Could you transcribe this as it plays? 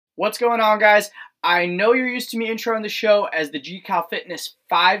What's going on, guys? I know you're used to me introing the show as the GCal Fitness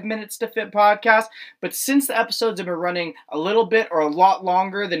 5 Minutes to Fit podcast, but since the episodes have been running a little bit or a lot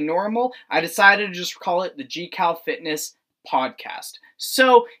longer than normal, I decided to just call it the GCal Fitness podcast.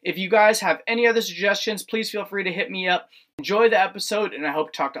 So if you guys have any other suggestions, please feel free to hit me up. Enjoy the episode, and I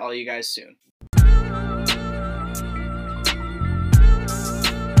hope to talk to all you guys soon.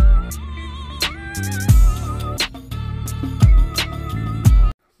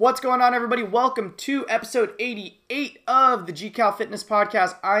 What's going on, everybody? Welcome to episode 88 of the GCal Fitness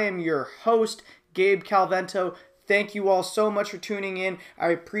podcast. I am your host, Gabe Calvento. Thank you all so much for tuning in. I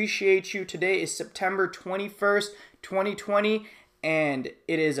appreciate you. Today is September 21st, 2020, and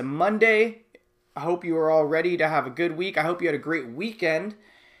it is a Monday. I hope you are all ready to have a good week. I hope you had a great weekend.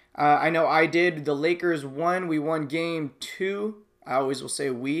 I know I did. The Lakers won. We won game 2. I always will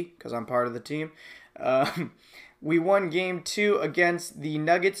say we because I'm part of the team. We won game 2 against the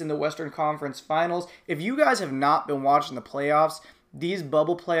Nuggets in the Western Conference Finals. If you guys have not been watching the playoffs, these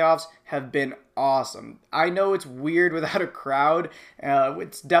bubble playoffs have been awesome. I know it's weird without a crowd.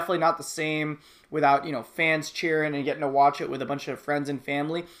 It's definitely not the same without, fans cheering and getting to watch it with a bunch of friends and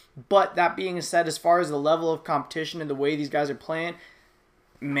family. But that being said, as far as the level of competition and the way these guys are playing,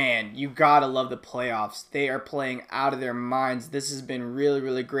 man, you gotta love the playoffs. They are playing out of their minds. This has been really,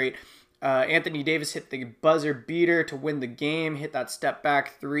 really great. Anthony Davis hit the buzzer beater to win the game, hit that step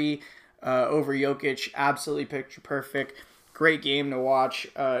back 3 over Jokic. Absolutely picture perfect. Great game to watch.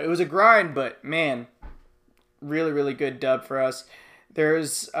 It was a grind, but man, really, really good dub for us.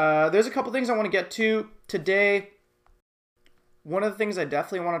 There's a couple things I want to get to today. One of the things I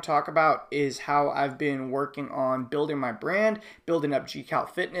definitely want to talk about is how I've been working on building my brand, building up GCal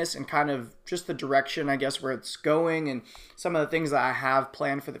Fitness, and kind of just the direction, I guess, where it's going and some of the things that I have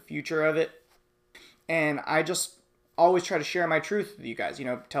planned for the future of it. And I just always try to share my truth with you guys,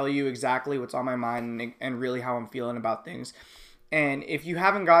 tell you exactly what's on my mind and really how I'm feeling about things. And if you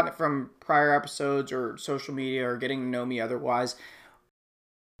haven't gotten it from prior episodes or social media or getting to know me otherwise,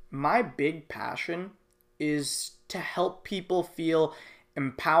 my big passion is to help people feel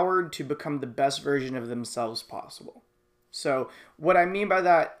empowered to become the best version of themselves possible. So what I mean by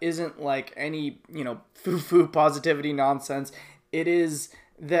that isn't like any, foo-foo positivity nonsense. It is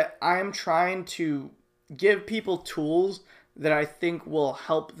that I'm trying to give people tools that I think will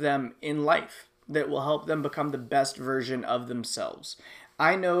help them in life, that will help them become the best version of themselves.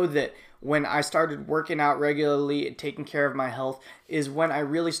 I know that when I started working out regularly and taking care of my health is when I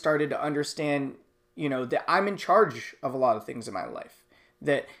really started to understand that I'm in charge of a lot of things in my life.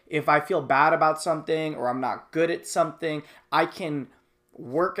 That if I feel bad about something or I'm not good at something, I can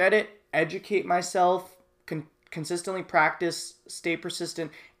work at it, educate myself, consistently practice, stay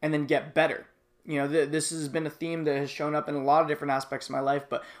persistent, and then get better. This has been a theme that has shown up in a lot of different aspects of my life,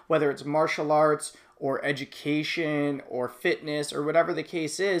 but whether it's martial arts or education or fitness or whatever the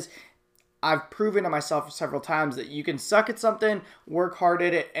case is, I've proven to myself several times that you can suck at something, work hard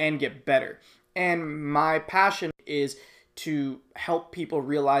at it, and get better. And my passion is to help people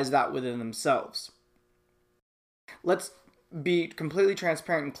realize that within themselves. Let's be completely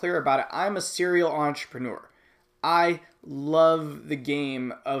transparent and clear about it. I'm a serial entrepreneur. I love the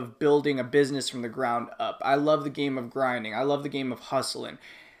game of building a business from the ground up. I love the game of grinding. I love the game of hustling.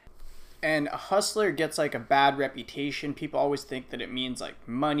 And a hustler gets like a bad reputation. People always think that it means like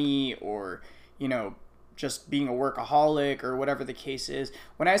money or, just being a workaholic or whatever the case is.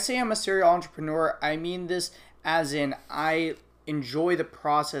 When I say I'm a serial entrepreneur, I mean this as in I enjoy the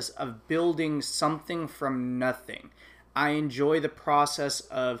process of building something from nothing. I enjoy the process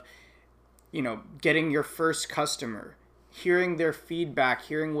of, getting your first customer, hearing their feedback,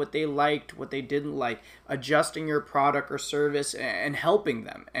 hearing what they liked, what they didn't like, adjusting your product or service and helping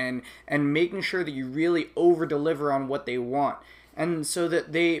them and making sure that you really over-deliver on what they want. And so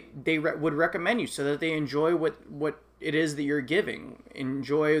that they would recommend you, so that they enjoy what it is that you're giving,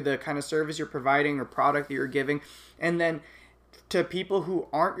 enjoy the kind of service you're providing or product that you're giving. And then to people who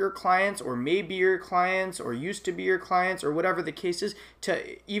aren't your clients or may be your clients or used to be your clients or whatever the case is,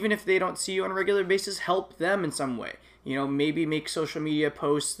 to even if they don't see you on a regular basis, help them in some way. Maybe make social media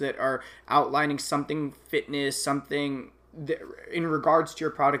posts that are outlining something fitness, something that, in regards to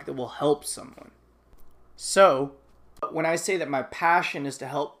your product that will help someone. So when I say that my passion is to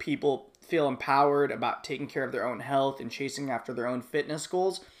help people feel empowered about taking care of their own health and chasing after their own fitness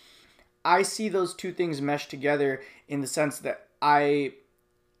goals, I see those two things mesh together in the sense that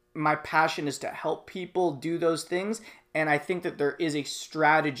my passion is to help people do those things, and I think that there is a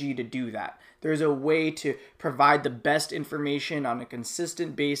strategy to do that. There's a way to provide the best information on a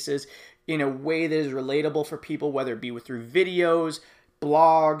consistent basis in a way that is relatable for people, whether it be through videos,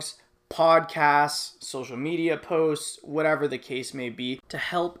 blogs, podcasts, social media posts, whatever the case may be, to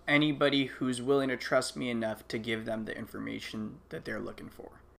help anybody who's willing to trust me enough to give them the information that they're looking for.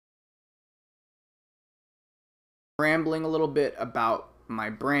 Rambling a little bit about my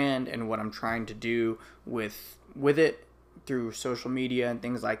brand and what I'm trying to do with it through social media and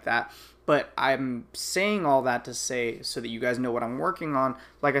things like that. But I'm saying all that to say so that you guys know what I'm working on.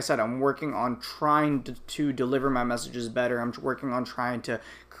 Like I said, I'm working on trying to deliver my messages better. I'm working on trying to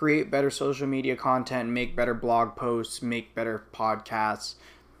create better social media content, make better blog posts, make better podcasts,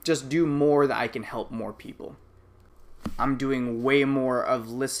 just do more that I can help more people. I'm doing way more of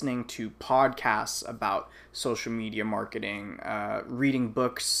listening to podcasts about social media marketing, reading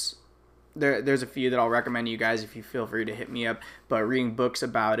books. There's a few that I'll recommend to you guys if you feel free to hit me up, but reading books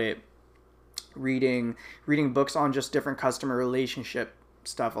about it, reading books on just different customer relationship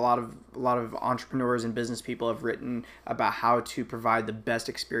stuff. A lot of entrepreneurs and business people have written about how to provide the best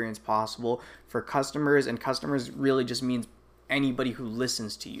experience possible for customers, and customers really just means anybody who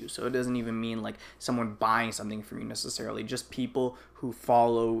listens to you. So it doesn't even mean like someone buying something from you necessarily, just people who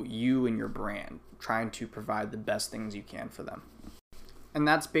follow you and your brand, trying to provide the best things you can for them. And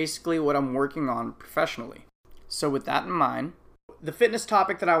that's basically what I'm working on professionally. So with that in mind, the fitness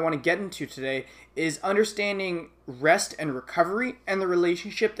topic that I want to get into today is understanding rest and recovery and the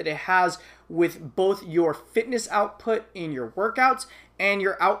relationship that it has with both your fitness output in your workouts and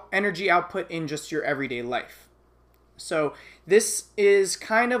your energy output in just your everyday life. So this is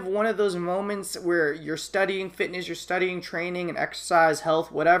kind of one of those moments where you're studying fitness, you're studying training and exercise,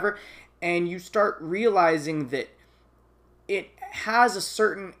 health, whatever, and you start realizing that it has a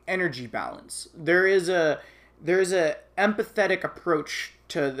certain energy balance. There's a empathetic approach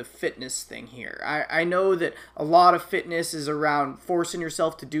to the fitness thing here. I know that a lot of fitness is around forcing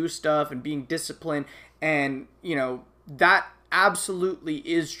yourself to do stuff and being disciplined, and that absolutely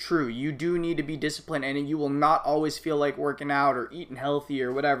is true. You do need to be disciplined, and you will not always feel like working out or eating healthy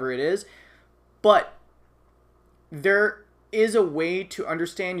or whatever it is. But there is a way to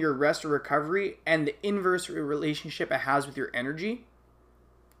understand your rest or recovery and the inverse relationship it has with your energy.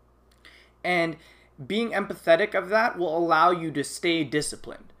 And being empathetic of that will allow you to stay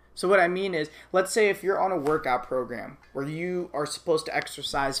disciplined. So what I mean is, let's say if you're on a workout program where you are supposed to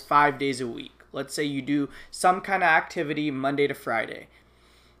exercise 5 days a week. Let's say you do some kind of activity Monday to Friday.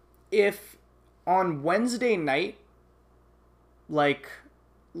 If on Wednesday night, like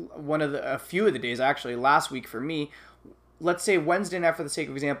a few of the days actually, last week for me, let's say Wednesday night for the sake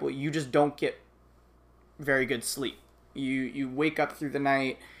of example, you just don't get very good sleep. You wake up through the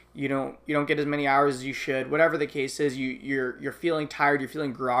night, you don't get as many hours as you should. Whatever the case is, you're feeling tired, you're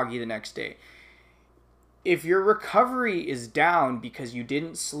feeling groggy the next day. If your recovery is down because you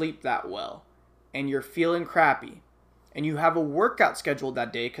didn't sleep that well, and you're feeling crappy, and you have a workout scheduled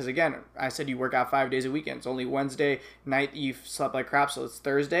that day, because again, I said you work out 5 days a week, and it's only Wednesday night that you slept like crap, so it's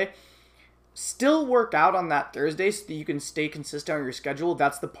Thursday. Still work out on that Thursday so that you can stay consistent on your schedule.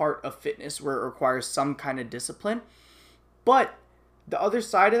 That's the part of fitness where it requires some kind of discipline. But the other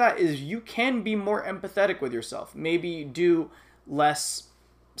side of that is you can be more empathetic with yourself. Maybe do less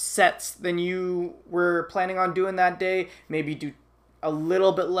sets than you were planning on doing that day. Maybe do a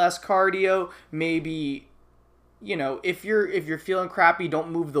little bit less cardio. Maybe, if you're feeling crappy,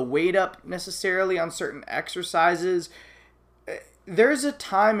 don't move the weight up necessarily on certain exercises. There's a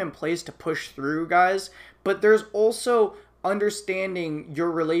time and place to push through, guys, but there's also understanding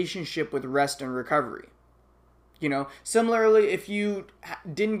your relationship with rest and recovery. Similarly, if you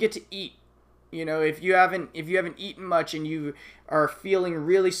didn't get to eat, if you haven't eaten much and you are feeling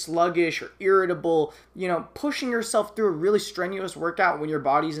really sluggish or irritable, pushing yourself through a really strenuous workout when your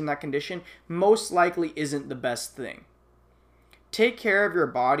body's in that condition most likely isn't the best thing. Take care of your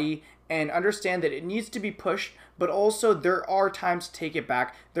body and understand that it needs to be pushed, but also there are times to take it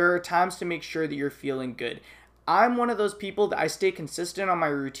back. There are times to make sure that you're feeling good. I'm one of those people that I stay consistent on my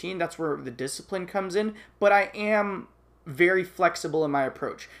routine. That's where the discipline comes in, but I am very flexible in my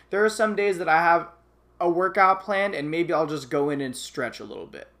approach. There are some days that I have a workout planned and maybe I'll just go in and stretch a little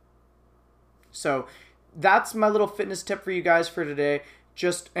bit. So that's my little fitness tip for you guys for today.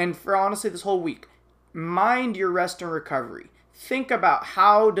 And for honestly this whole week, mind your rest and recovery. Think about,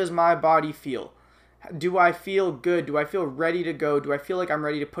 how does my body feel? Do I feel good? Do I feel ready to go? Do I feel like I'm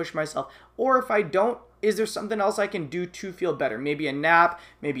ready to push myself? Or if I don't, is there something else I can do to feel better? Maybe a nap,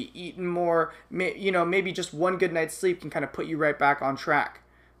 maybe eating more, maybe just one good night's sleep can kind of put you right back on track.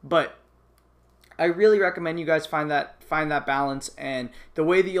 But I really recommend you guys find that balance, and the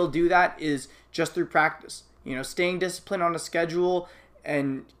way that you'll do that is just through practice. Staying disciplined on a schedule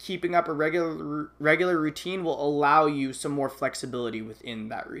and keeping up a regular routine will allow you some more flexibility within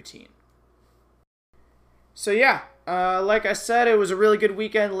that routine. So yeah, like I said, it was a really good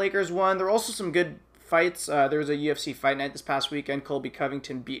weekend. Lakers won. There were also some good fights. There was a UFC fight night this past weekend. Colby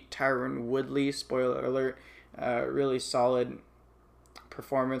Covington beat Tyron Woodley. Spoiler alert. Really solid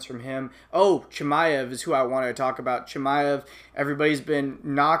performance from him. Oh, Chimaev is who I wanted to talk about. Chimaev, everybody's been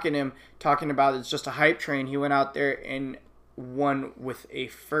knocking him, talking about it's just a hype train. He went out there and won with a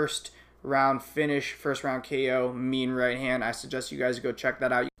first round finish, first round KO, mean right hand. I suggest you guys go check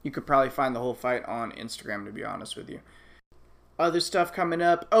that out. You could probably find the whole fight on Instagram, to be honest with you. Other stuff coming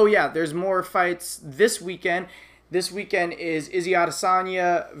up. Oh yeah, there's more fights this weekend. This weekend is Izzy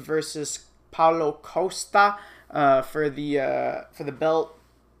Adesanya versus Paulo Costa for the belt.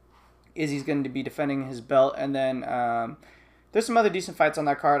 Izzy's going to be defending his belt, and then there's some other decent fights on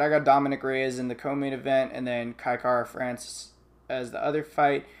that card. I got Dominic Reyes in the co-main event, and then Kai Kara France as the other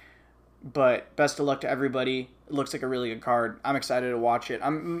fight. But best of luck to everybody. It looks like a really good card. I'm excited to watch it.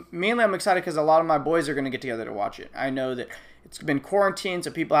 I'm excited because a lot of my boys are going to get together to watch it. I know that it's been quarantined,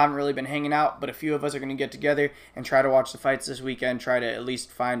 so people haven't really been hanging out, but a few of us are going to get together and try to watch the fights this weekend, try to at least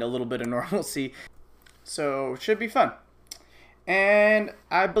find a little bit of normalcy. So it should be fun. And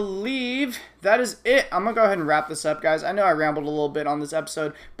I believe that is it. I'm going to go ahead and wrap this up, guys. I know I rambled a little bit on this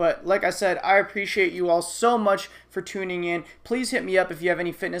episode, but like I said, I appreciate you all so much for tuning in. Please hit me up if you have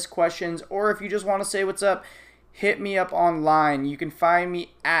any fitness questions, or if you just want to say what's up, hit me up online. You can find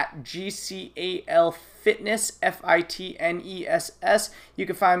me at GCAL Fitness, FITNESS. You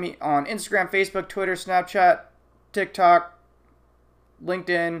can find me on Instagram, Facebook, Twitter, Snapchat, TikTok,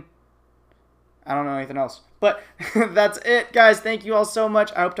 LinkedIn. I don't know anything else. But that's it, guys. Thank you all so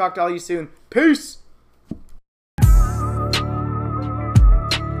much. I hope to talk to all you soon. Peace!